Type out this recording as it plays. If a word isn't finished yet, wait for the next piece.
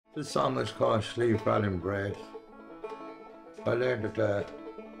This song is called Slieve Bread. I learned it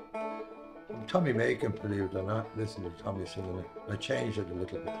from Tommy Macon, believe it or not. Listen to Tommy singing it. I changed it a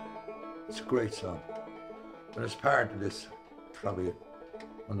little bit. It's a great song. And it's part of this, probably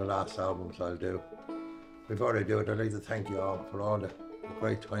one of the last albums I'll do. Before I do it, I'd like to thank you all for all the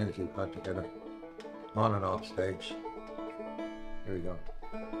great times we've had together, on and off stage. Here we go.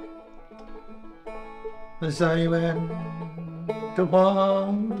 As I went to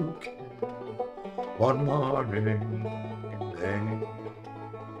walk one morning day,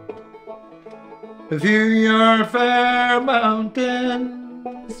 a few your fair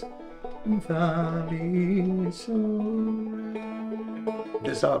mountains and valleys so rare.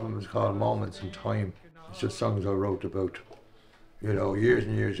 This album is called Moments in Time. It's just songs I wrote about, you know, years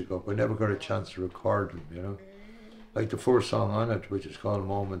and years ago, but never got a chance to record them, you know. Like the first song on it, which is called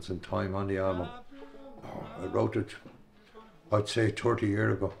Moments in Time on the album. I wrote it, I'd say 30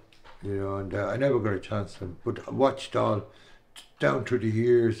 years ago, you know, and I never got a chance to, but I watched all, down through the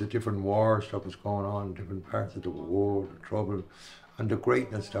years, the different wars that was going on in different parts of the world, the trouble, and the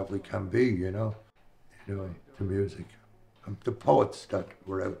greatness that we can be, you know, the music. And the poets that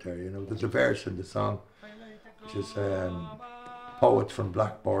were out there, you know, there's a verse in the song, which is poets from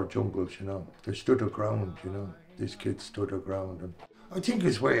blackboard jungles, you know, they stood their ground, you know, these kids stood their ground. And I think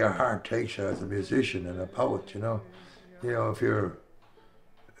it's where your heart takes you as a musician and a poet, you know. You know, if you're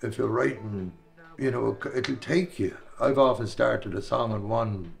writing, you know, it'll take you. I've often started a song in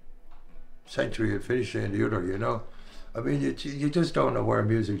one century and finished it in the other, you know. I mean, you just don't know where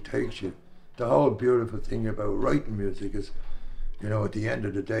music takes you. The whole beautiful thing about writing music is, you know, at the end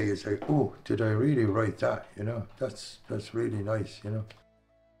of the day, it's like, oh, did I really write that? You know, that's really nice, you know.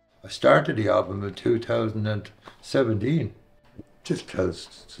 I started the album in 2017. Just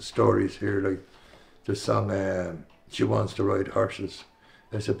tells stories here, like the song She Wants to Ride Horses.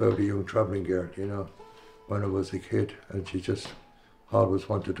 It's about a young travelling girl, you know, when I was a kid, and she just always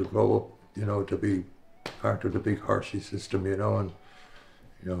wanted to grow up, you know, to be part of the big horsey system, you know, and,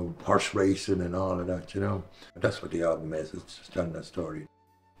 you know, horse racing and all of that, you know. And that's what the album is, it's just telling that story.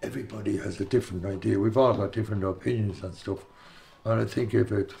 Everybody has a different idea. We've all got different opinions and stuff. And I think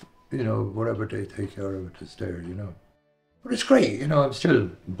if it, you know, whatever they take out of it is there, you know. But it's great, you know, I'm still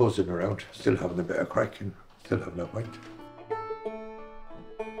buzzing around, still having a bit of crack and still having a pint.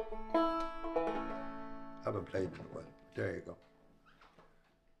 Haven't played in a while. There you go.